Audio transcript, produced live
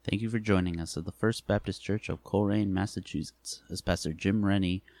Thank you for joining us at the First Baptist Church of Coleraine, Massachusetts, as Pastor Jim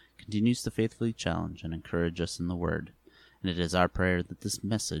Rennie continues to faithfully challenge and encourage us in the Word. And it is our prayer that this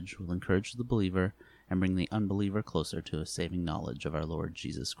message will encourage the believer and bring the unbeliever closer to a saving knowledge of our Lord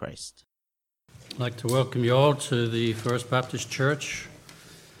Jesus Christ. I'd like to welcome you all to the First Baptist Church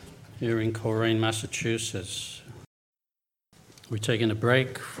here in Coleraine, Massachusetts. We're taking a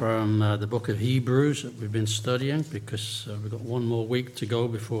break from the book of Hebrews that we've been studying because we've got one more week to go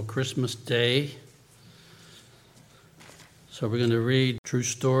before Christmas Day. So we're going to read true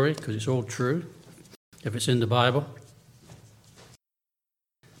story because it's all true, if it's in the Bible.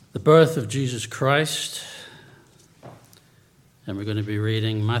 The birth of Jesus Christ, and we're going to be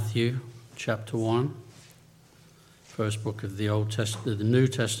reading Matthew chapter 1, first book of the New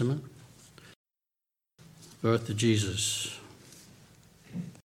Testament. Birth of Jesus.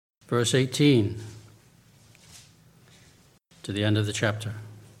 Verse 18 to the end of the chapter.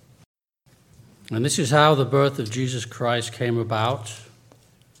 And this is how the birth of Jesus Christ came about.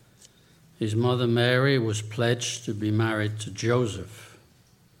 His mother Mary was pledged to be married to Joseph.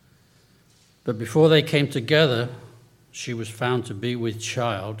 But before they came together, she was found to be with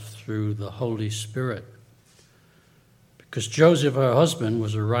child through the Holy Spirit. Because Joseph, her husband,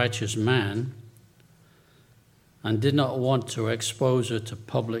 was a righteous man and did not want to expose her to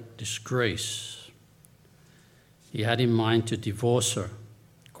public disgrace. He had in mind to divorce her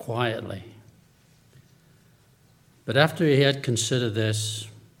quietly. But after he had considered this,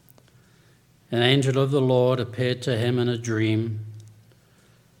 an angel of the Lord appeared to him in a dream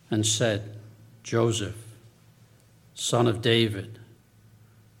and said, "Joseph, son of David,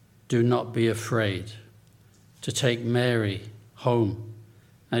 do not be afraid to take Mary home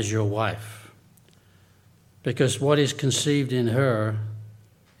as your wife, because what is conceived in her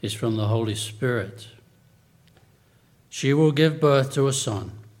is from the Holy Spirit. She will give birth to a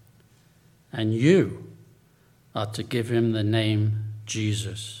son, and you are to give him the name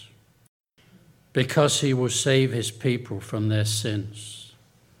Jesus, because he will save his people from their sins."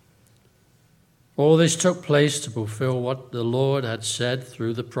 All this took place to fulfill what the Lord had said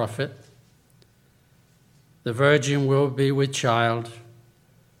through the prophet. The virgin will be with child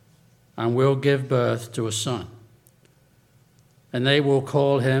and will give birth to a son, and they will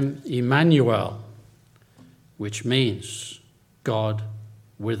call him Emmanuel, which means God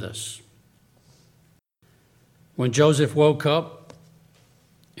with us. When Joseph woke up,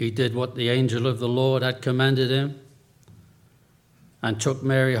 he did what the angel of the Lord had commanded him and took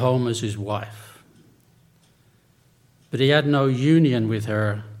Mary home as his wife. But he had no union with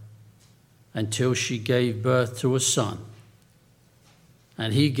her until she gave birth to a son,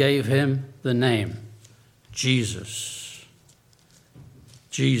 and he gave him the name Jesus.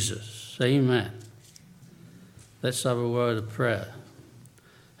 Jesus. Amen. Let's have a word of prayer.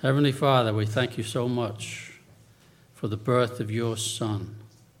 Heavenly Father, we thank you so much for the birth of your Son,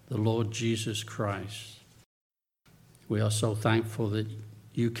 the Lord Jesus Christ. We are so thankful that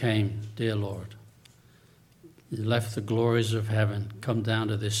you came, dear Lord. You left the glories of heaven, come down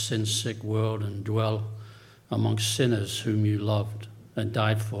to this sin-sick world and dwell amongst sinners whom you loved and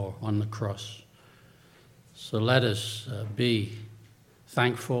died for on the cross. So let us be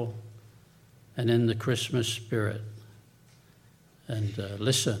thankful and in the Christmas spirit, and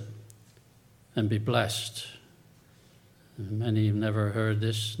listen and be blessed. Many have never heard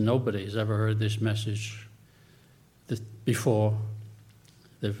this. Nobody's ever heard this message before.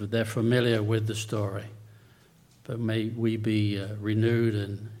 They're familiar with the story. But may we be renewed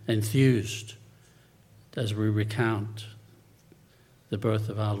and enthused as we recount the birth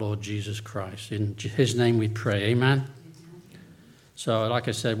of our Lord Jesus Christ. In his name we pray. Amen? So, like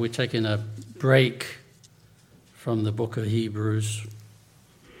I said, we're taking a break from the book of Hebrews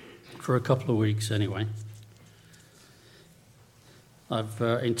for a couple of weeks anyway. I've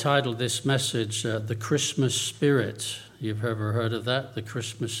entitled this message, The Christmas Spirit. You've ever heard of that? The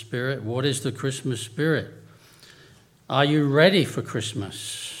Christmas Spirit? What is the Christmas Spirit? Are you ready for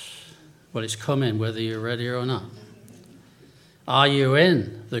Christmas? Well, it's coming whether you're ready or not. Are you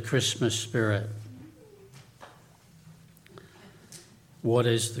in the Christmas spirit? What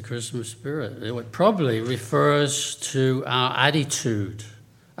is the Christmas spirit? It probably refers to our attitude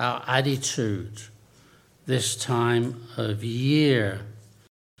this time of year.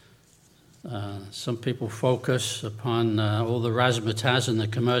 Some people focus upon all the razzmatazz and the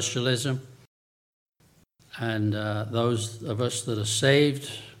commercialism. And those of us that are saved,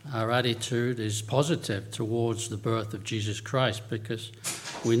 our attitude is positive towards the birth of Jesus Christ, because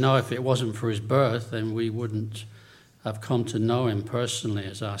we know if it wasn't for his birth, then we wouldn't have come to know him personally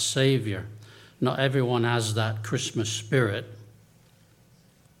as our Savior. Not everyone has that Christmas spirit.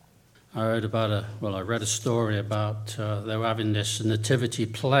 I read a story about they were having this nativity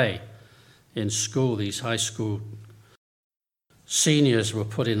play in school. These high school seniors were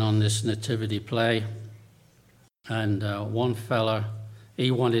putting on this nativity play, and one fella,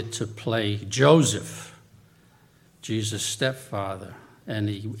 he wanted to play Joseph, Jesus' stepfather, and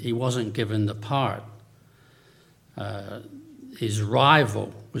he wasn't given the part. His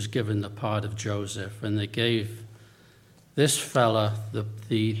rival was given the part of Joseph, and they gave this fella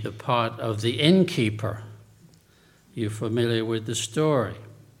the part of the innkeeper. You're familiar with the story.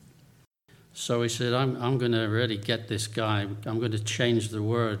 So he said, I'm going to really get this guy. I'm going to change the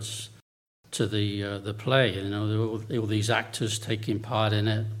words to the play. You know, all these actors taking part in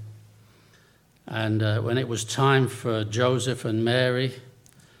it. And when it was time for Joseph and Mary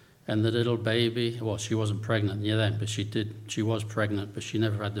and the little baby, well, she wasn't pregnant yet then, but she was pregnant, but she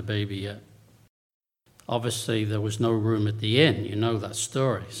never had the baby yet. Obviously, there was no room at the inn. You know that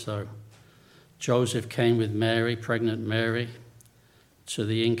story. So Joseph came with Mary, pregnant Mary, to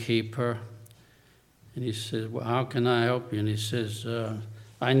the innkeeper. And he said, well, how can I help you? And he says,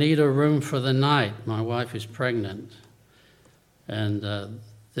 I need a room for the night. My wife is pregnant. And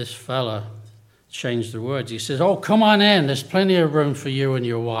this fella changed the words. He says, oh, come on in. There's plenty of room for you and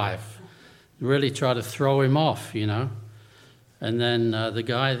your wife. Really try to throw him off, you know. And then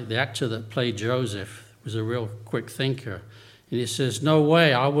the actor that played Joseph, was a real quick thinker. And he says, no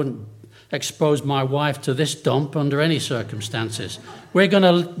way, I wouldn't expose my wife to this dump under any circumstances. We're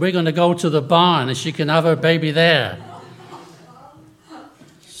gonna go to the barn and she can have her baby there.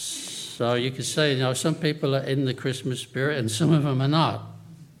 So you could say, you know, some people are in the Christmas spirit and some of them are not.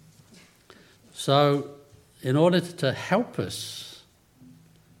 So in order to help us,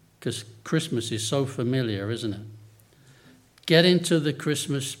 because Christmas is so familiar, isn't it? Get into the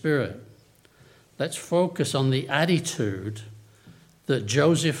Christmas spirit. Let's focus on the attitude that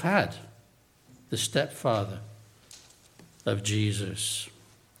Joseph had, the stepfather of Jesus.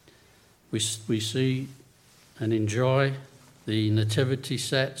 We see and enjoy the nativity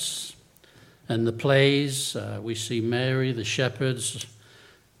sets and the plays. We see Mary, the shepherds,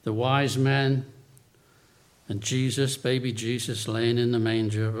 the wise men, and Jesus, baby Jesus, laying in the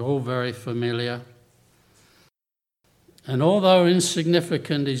manger, all very familiar. And although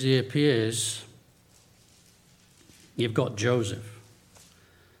insignificant as he appears, you've got Joseph.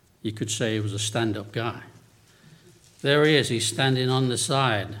 You could say he was a stand-up guy. There he is, he's standing on the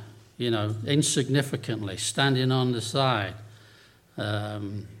side, you know, insignificantly, standing on the side.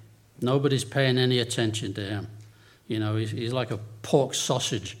 Nobody's paying any attention to him. You know, he's like a pork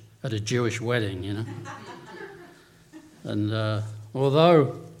sausage at a Jewish wedding, you know. And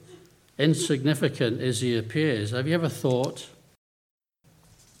although insignificant as he appears, have you ever thought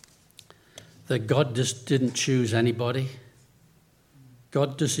that God just didn't choose anybody?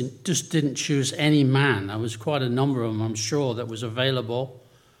 God just didn't choose any man. There was quite a number of them, I'm sure, that was available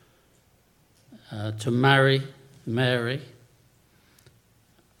to marry Mary,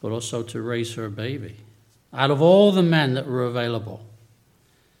 but also to raise her baby. Out of all the men that were available,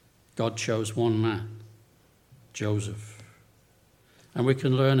 God chose one man, Joseph. And we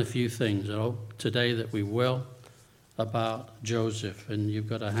can learn a few things, I hope today that we will, about Joseph. And you've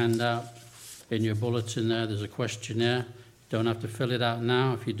got a handout in your bulletin there. There's a questionnaire. Don't have to fill it out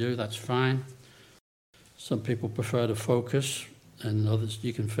now. If you do, that's fine. Some people prefer to focus, and others,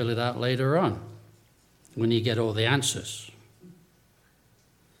 you can fill it out later on when you get all the answers.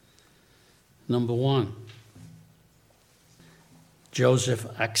 Number one, Joseph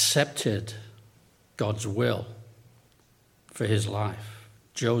accepted God's will for his life.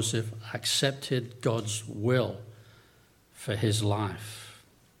 Joseph accepted God's will for his life.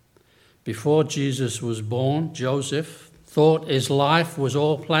 Before Jesus was born, Joseph thought his life was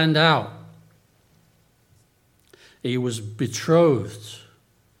all planned out. He was betrothed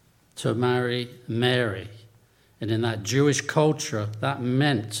to marry Mary. And in that Jewish culture, that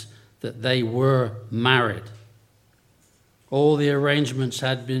meant that they were married. All the arrangements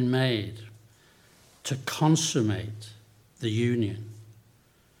had been made to consummate the union.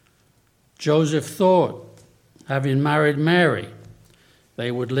 Joseph thought, having married Mary,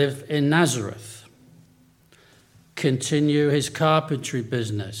 they would live in Nazareth, continue his carpentry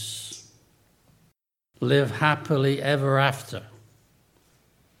business, live happily ever after.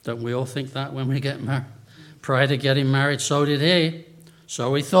 Don't we all think that when we get married? Prior to getting married, so did he.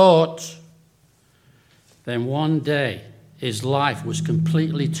 So he thought. Then one day, his life was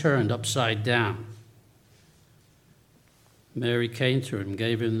completely turned upside down. Mary came to him,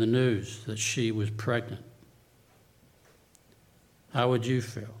 gave him the news that she was pregnant. How would you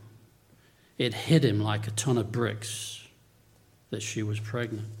feel? It hit him like a ton of bricks that she was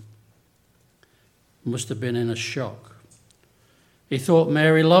pregnant. Must have been in a shock. He thought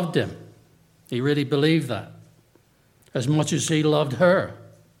Mary loved him. He really believed that, as much as he loved her.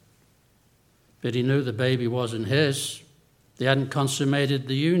 But he knew the baby wasn't his. They hadn't consummated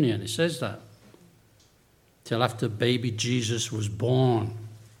the union. It says that. Till after baby Jesus was born.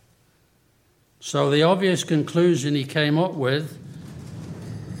 So the obvious conclusion he came up with,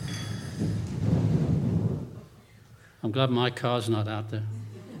 I'm glad my car's not out there.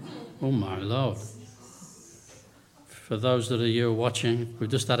 Oh my Lord. For those that are here watching, we've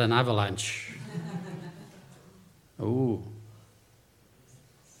just had an avalanche. Oh.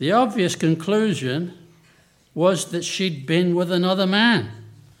 The obvious conclusion was that she'd been with another man.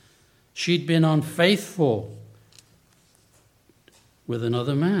 She'd been unfaithful with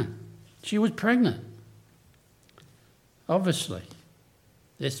another man. She was pregnant. Obviously.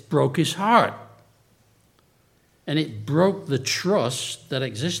 This broke his heart. And it broke the trust that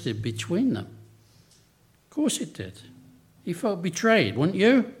existed between them. Of course it did. He felt betrayed, wouldn't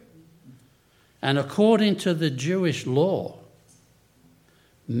you? And according to the Jewish law,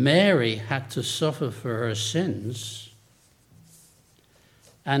 Mary had to suffer for her sins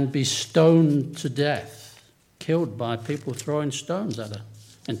and be stoned to death, killed by people throwing stones at her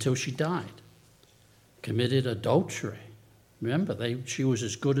until she died. Committed adultery. Remember, she was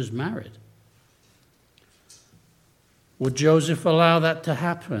as good as married. Would Joseph allow that to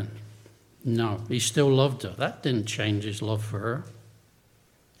happen? No, he still loved her. That didn't change his love for her.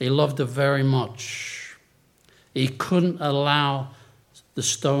 He loved her very much. He couldn't allow the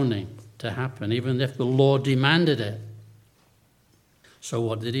stoning to happen, even if the law demanded it. So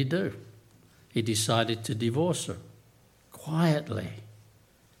what did he do? He decided to divorce her quietly,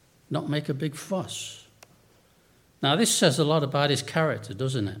 not make a big fuss. Now, this says a lot about his character,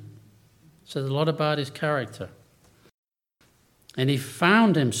 doesn't it? It says a lot about his character. And he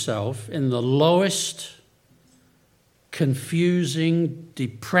found himself in the lowest, confusing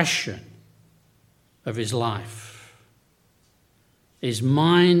depression of his life. His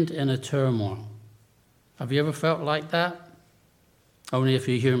mind in a turmoil. Have you ever felt like that? Only if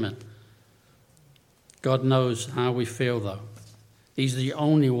you're human. God knows how we feel, though. He's the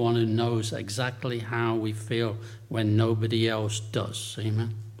only one who knows exactly how we feel when nobody else does.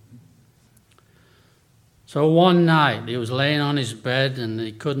 Amen? So one night, he was laying on his bed and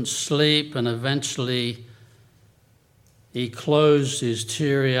he couldn't sleep, and eventually he closed his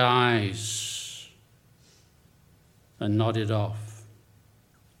teary eyes and nodded off.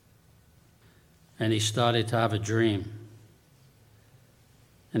 And he started to have a dream.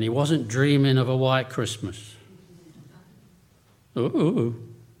 And he wasn't dreaming of a white Christmas. Ooh.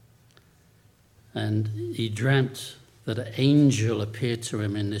 And he dreamt that an angel appeared to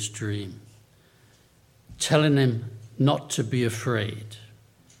him in this dream, telling him not to be afraid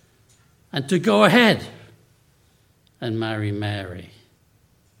and to go ahead and marry Mary.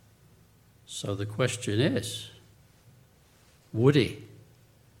 So the question is, would he?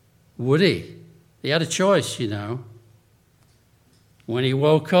 Would he? He had a choice, you know. When he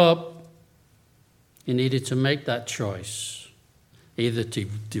woke up, he needed to make that choice, either to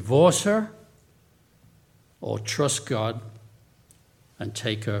divorce her or trust God and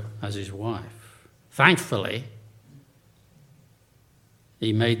take her as his wife. Thankfully,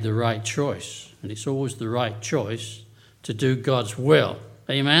 he made the right choice, and it's always the right choice to do God's will.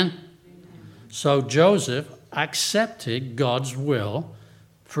 Amen? So Joseph accepted God's will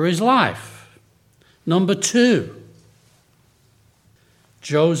for his life. Number 2,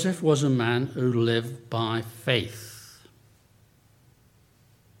 Joseph was a man who lived by faith.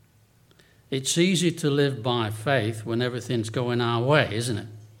 It's easy to live by faith when everything's going our way, isn't it?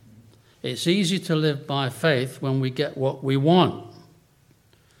 It's easy to live by faith when we get what we want.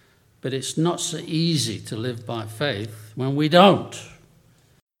 But it's not so easy to live by faith when we don't.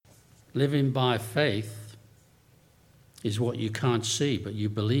 Living by faith is what you can't see, but you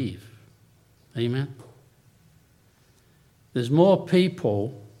believe. Amen? There's more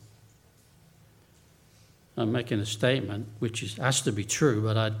people, I'm making a statement, which has to be true,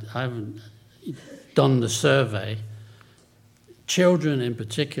 but I haven't done the survey. Children in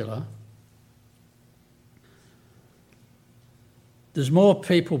particular, there's more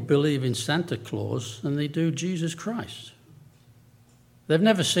people believe in Santa Claus than they do Jesus Christ. They've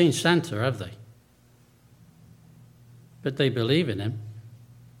never seen Santa, have they? But they believe in him,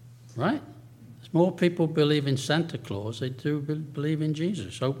 right? There's more people believe in Santa Claus than they do believe in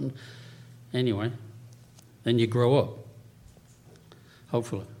Jesus. Anyway, then you grow up,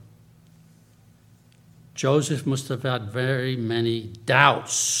 hopefully. Joseph must have had very many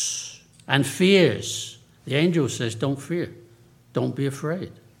doubts and fears. The angel says, don't fear. Don't be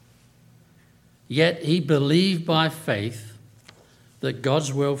afraid. Yet he believed by faith that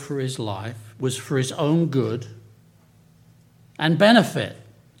God's will for his life was for his own good and benefit.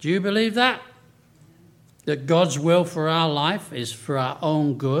 Do you believe that? That God's will for our life is for our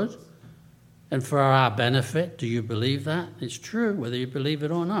own good and for our benefit? Do you believe that? It's true, whether you believe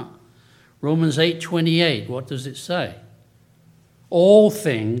it or not. Romans 8:28, what does it say? All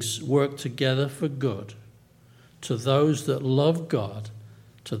things work together for good to those that love God,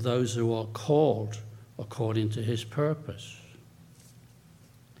 to those who are called according to his purpose.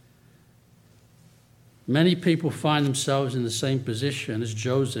 Many people find themselves in the same position as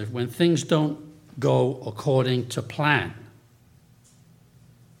Joseph when things don't go according to plan.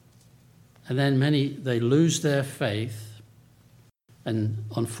 And then they lose their faith and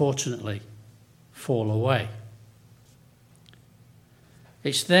unfortunately fall away.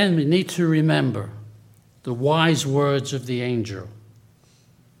 It's then we need to remember the wise words of the angel.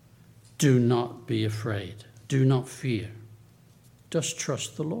 Do not be afraid. Do not fear. Just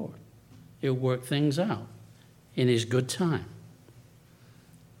trust the Lord. He'll work things out in his good time.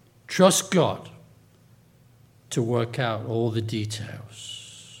 Trust God to work out all the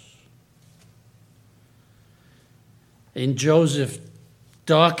details. In Joseph's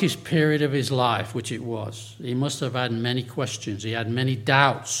darkest period of his life, which it was, he must have had many questions. He had many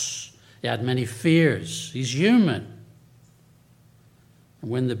doubts. He had many fears. He's human.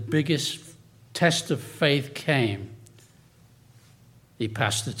 And when the biggest test of faith came, he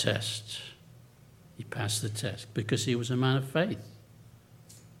passed the test. He passed the test because he was a man of faith.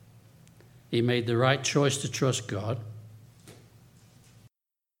 He made the right choice to trust God,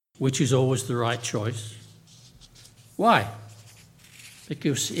 which is always the right choice. Why?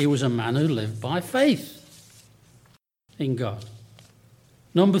 Because he was a man who lived by faith in God.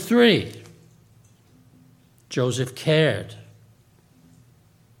 Number 3, Joseph cared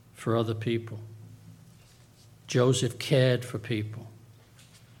for other people. Joseph cared for people.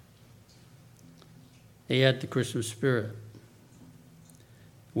 He had the Christmas spirit.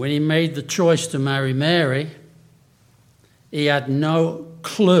 When he made the choice to marry Mary, he had no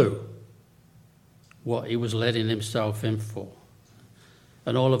clue what he was letting himself in for.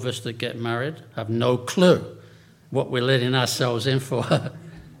 And all of us that get married have no clue what we're letting ourselves in for.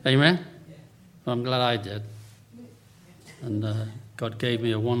 Amen? I'm glad I did. And God gave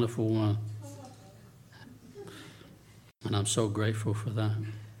me a wonderful one. And I'm so grateful for that.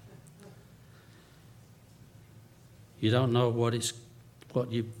 You don't know what's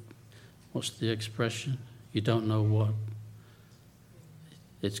the expression? You don't know what.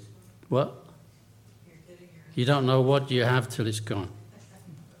 It's what? You don't know what you have till it's gone.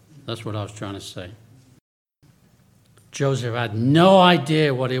 That's what I was trying to say. Joseph had no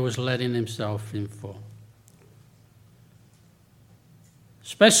idea what he was letting himself in for.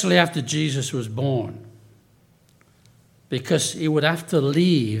 Especially after Jesus was born. Because he would have to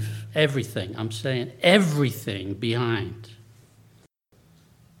leave everything, I'm saying everything behind.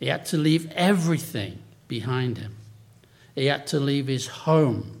 He had to leave everything behind him. He had to leave his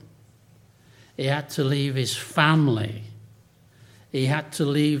home. He had to leave his family. He had to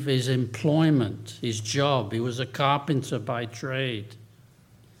leave his employment, his job. He was a carpenter by trade.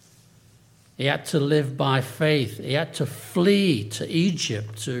 He had to live by faith. He had to flee to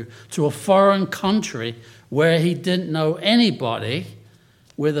Egypt, to a foreign country where he didn't know anybody,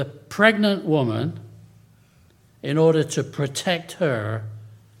 with a pregnant woman, in order to protect her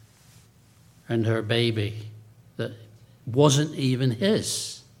and her baby that wasn't even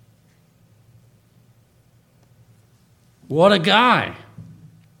his. What a guy.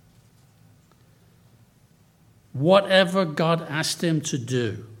 Whatever God asked him to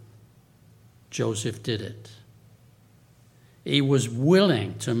do, Joseph did it. He was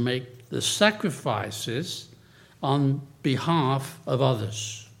willing to make the sacrifices on behalf of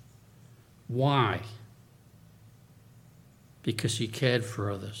others. Why? Because he cared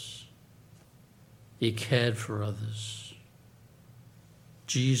for others. He cared for others.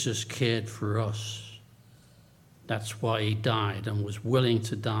 Jesus cared for us. That's why he died and was willing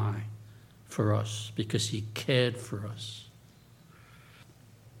to die for us, because he cared for us.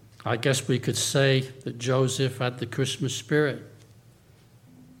 I guess we could say that Joseph had the Christmas spirit.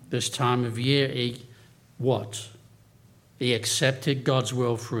 This time of year, he accepted God's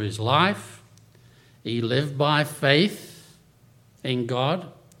will for his life. He lived by faith in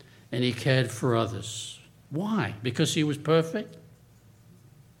God, and he cared for others. Why? Because he was perfect?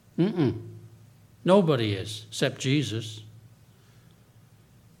 Nobody is, except Jesus.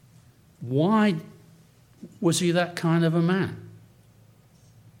 Why was he that kind of a man?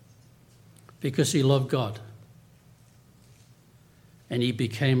 Because he loved God. and he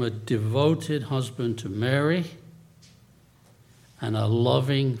became a devoted husband to Mary and a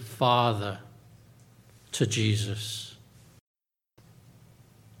loving father to Jesus.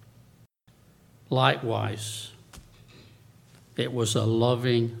 Likewise, it was a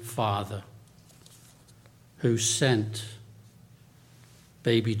loving father who sent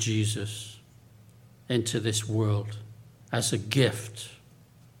baby Jesus into this world as a gift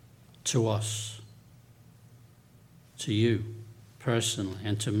to us, to you personally,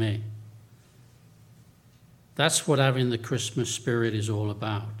 and to me. That's what having the Christmas spirit is all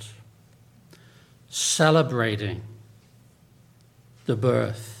about. Celebrating the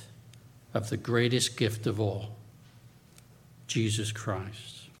birth of the greatest gift of all, Jesus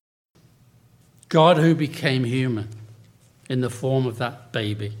Christ. God who became human in the form of that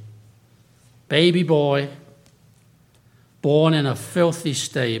baby boy, born in a filthy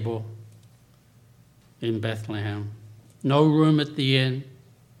stable in Bethlehem. No room at the inn.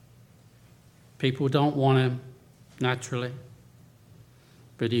 People don't want him, naturally.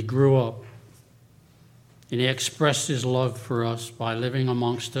 But he grew up, and he expressed his love for us by living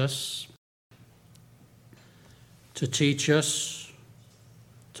amongst us, to teach us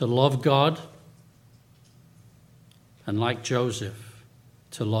to love God, and like Joseph,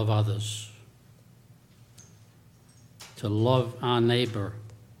 to love others, to love our neighbor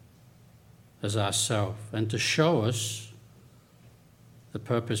as ourselves, and to show us the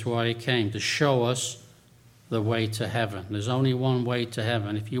purpose why he came, to show us the way to heaven. There's only one way to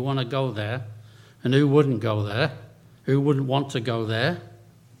heaven. If you want to go there, and who wouldn't go there? Who wouldn't want to go there?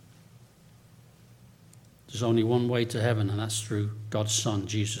 There's only one way to heaven, and that's through God's Son,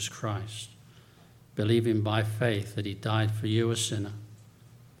 Jesus Christ. Believing by faith that he died for you, a sinner,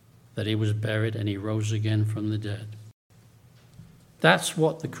 that he was buried, and he rose again from the dead. That's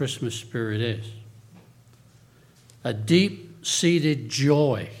what the Christmas spirit is. A deep-seated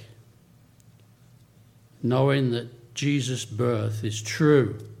joy, knowing that Jesus' birth is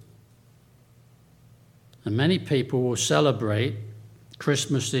true. And many people will celebrate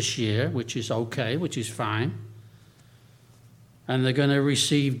Christmas this year, which is okay, which is fine. And they're going to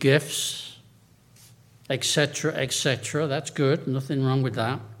receive gifts, etc., etc. That's good, nothing wrong with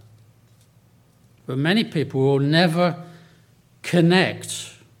that. But many people will never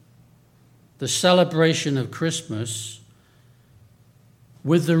connect the celebration of Christmas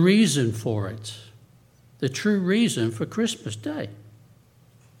with the reason for it, the true reason for Christmas Day,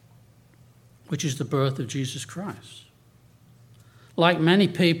 which is the birth of Jesus Christ. Like many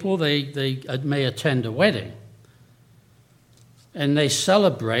people, they may attend a wedding and they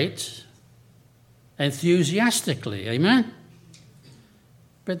celebrate enthusiastically, amen?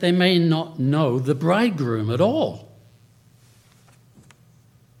 But they may not know the bridegroom at all,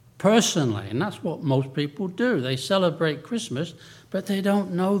 personally, and that's what most people do. They celebrate Christmas, but they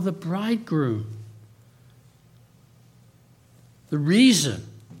don't know the bridegroom. The reason,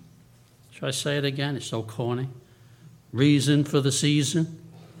 should I say it again? It's so corny. Reason for the season.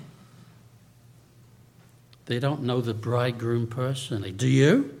 They don't know the bridegroom personally. Do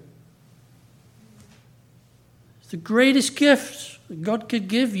you? It's the greatest gift that God could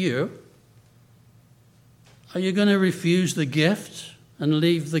give you. Are you going to refuse the gift and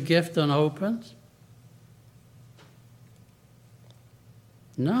leave the gift unopened?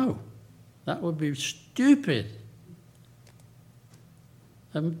 No, that would be stupid.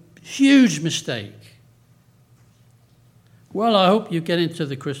 A huge mistake. Well, I hope you get into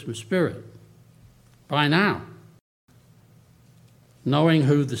the Christmas spirit by now, knowing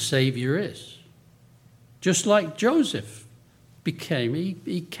who the Savior is. Just like Joseph became,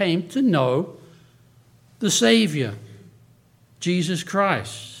 he came to know the Savior, Jesus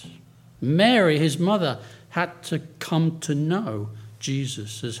Christ. Mary, his mother, had to come to know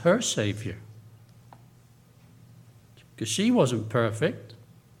Jesus as her Savior, because she wasn't perfect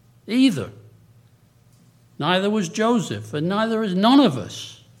either. Neither was Joseph, and neither is none of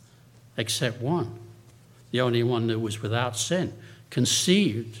us, except one, the only one that was without sin,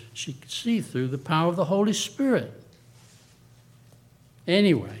 conceived, she could see through the power of the Holy Spirit.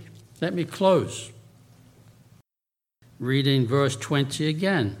 Anyway, let me close. Reading verse 20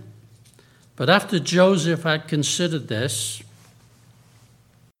 again. But after Joseph had considered this,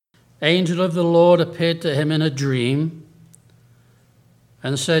 angel of the Lord appeared to him in a dream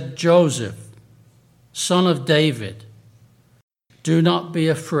and said, Joseph, son of David, do not be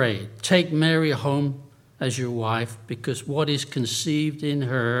afraid. Take Mary home as your wife, because what is conceived in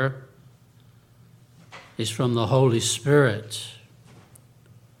her is from the Holy Spirit.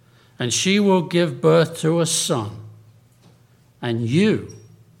 And she will give birth to a son, and you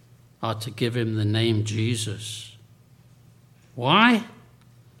are to give him the name Jesus. Why?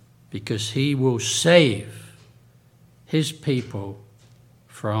 Because he will save his people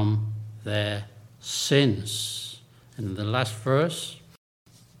from their sins. And in the last verse,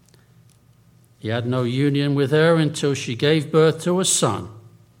 he had no union with her until she gave birth to a son.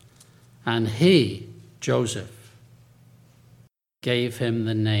 And he, Joseph, gave him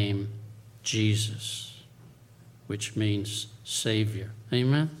the name Jesus, which means Savior.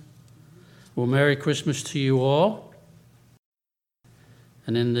 Amen? Well, Merry Christmas to you all.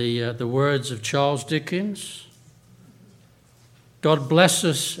 And in the words of Charles Dickens, God bless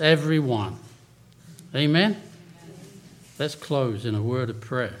us, everyone. Amen? Let's close in a word of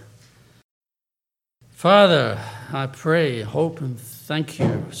prayer. Father, I pray, hope, and thank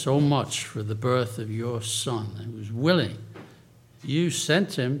you so much for the birth of your Son. He was willing. You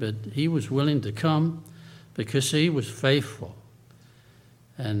sent him, but he was willing to come because he was faithful.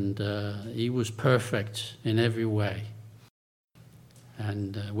 And he was perfect in every way.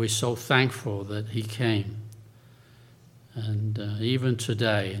 And we're so thankful that he came. And even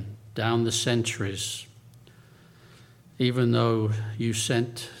today, down the centuries, even though you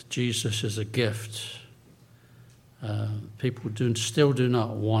sent Jesus as a gift, people still do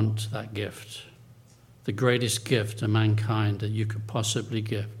not want that gift, the greatest gift to mankind that you could possibly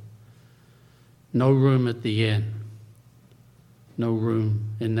give. No room at the inn, no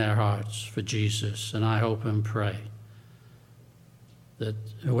room in their hearts for Jesus. And I hope and pray that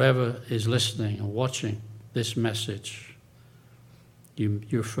whoever is listening and watching this message,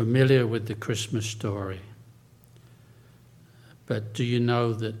 you're familiar with the Christmas story. But do you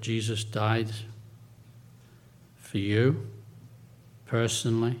know that Jesus died for you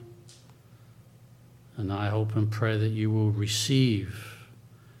personally? And I hope and pray that you will receive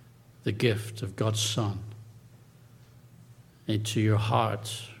the gift of God's Son into your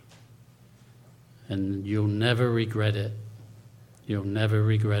heart, and you'll never regret it. You'll never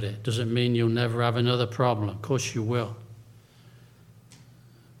regret it. Doesn't mean you'll never have another problem. Of course you will.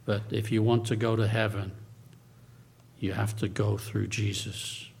 But if you want to go to heaven, you have to go through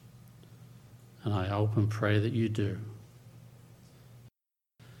Jesus. And I hope and pray that you do.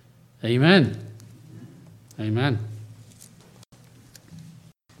 Amen. Amen.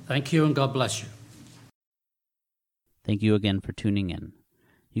 Thank you, and God bless you. Thank you again for tuning in.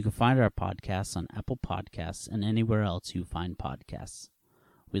 You can find our podcasts on Apple Podcasts and anywhere else you find podcasts.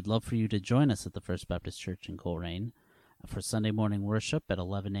 We'd love for you to join us at the First Baptist Church in Coleraine for Sunday morning worship at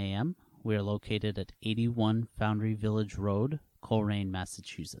 11 a.m. We are located at 81 Foundry Village Road, Coleraine,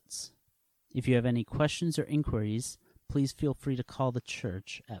 Massachusetts. If you have any questions or inquiries, please feel free to call the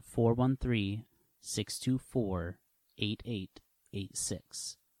church at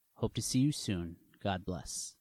 413-624-8886. Hope to see you soon. God bless.